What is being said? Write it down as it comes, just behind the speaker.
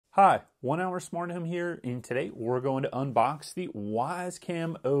Hi, 1 Hour Smart Home here, and today we're going to unbox the Wyze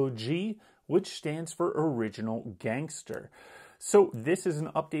Cam OG, which stands for Original Gangster. So this is an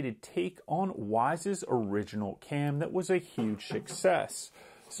updated take on Wyze's original cam that was a huge success.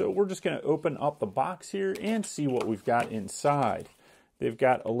 So we're just going to open up the box here and see what we've got inside. They've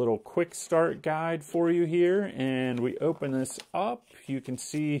got a little quick start guide for you here, and we open this up. You can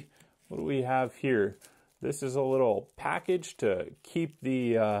see, what do we have here? This is a little package to keep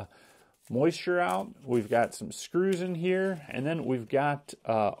the moisture out. We've got some screws in here, and then we've got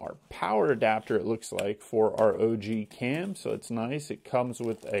our power adapter, it looks like, for our OG cam. So it's nice. It comes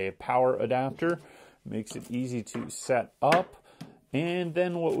with a power adapter. Makes it easy to set up. And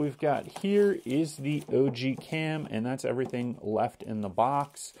then what we've got here is the OG cam, and that's everything left in the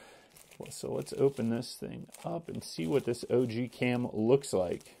box. So let's open this thing up and see what this OG cam looks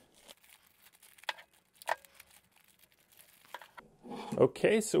like.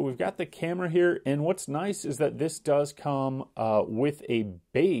 Okay, so we've got the camera here, and what's nice is that this does come with a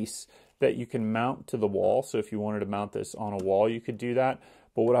base that you can mount to the wall. So if you wanted to mount this on a wall, you could do that.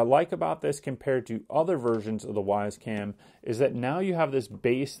 But what I like about this compared to other versions of the Wyze Cam is that now you have this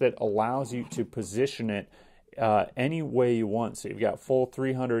base that allows you to position it any way you want. So you've got full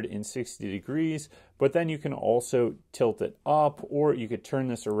 360 degrees, but then you can also tilt it up, or you could turn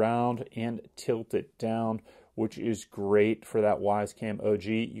this around and tilt it down, which is great for that Wyze Cam OG.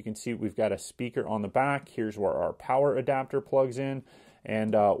 You can see we've got a speaker on the back. Here's where our power adapter plugs in.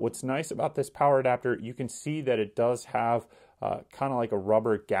 And what's nice about this power adapter, you can see that it does have kind of like a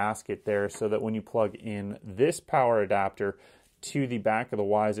rubber gasket there, so that when you plug in this power adapter to the back of the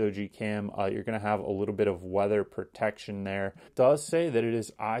Wyze OG cam, you're going to have a little bit of weather protection there. It does say that it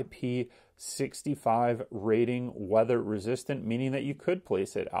is IP65 rating weather resistant, meaning that you could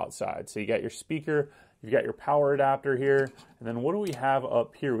place it outside. So you got your speaker, you've got your power adapter here, and then what do we have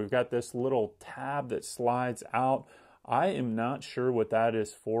up here? We've got this little tab that slides out. I am not sure what that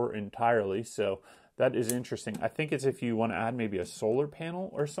is for entirely, so that is interesting. I think it's if you want to add maybe a solar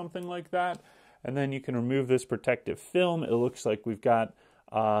panel or something like that. And then you can remove this protective film. It looks like we've got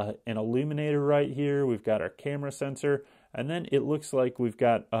an illuminator right here. We've got our camera sensor. And then it looks like we've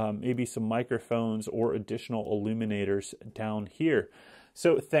got maybe some microphones or additional illuminators down here.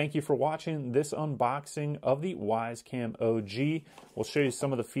 So thank you for watching this unboxing of the Wyze Cam OG. We'll show you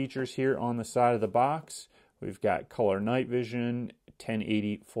some of the features here on the side of the box. We've got color night vision,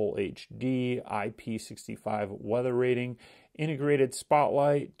 1080 full HD, IP65 weather rating, integrated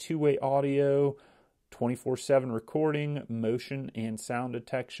spotlight, two-way audio, 24/7 recording, motion and sound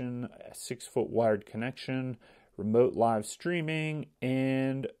detection, a 6-foot wired connection, remote live streaming,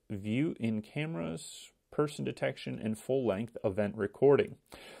 and view in cameras, person detection, and full-length event recording.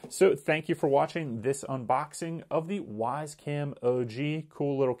 So thank you for watching this unboxing of the Wyze Cam OG.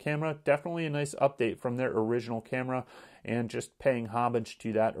 Cool little camera. Definitely a nice update from their original camera, and just paying homage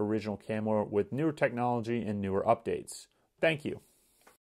to that original camera with newer technology and newer updates. Thank you.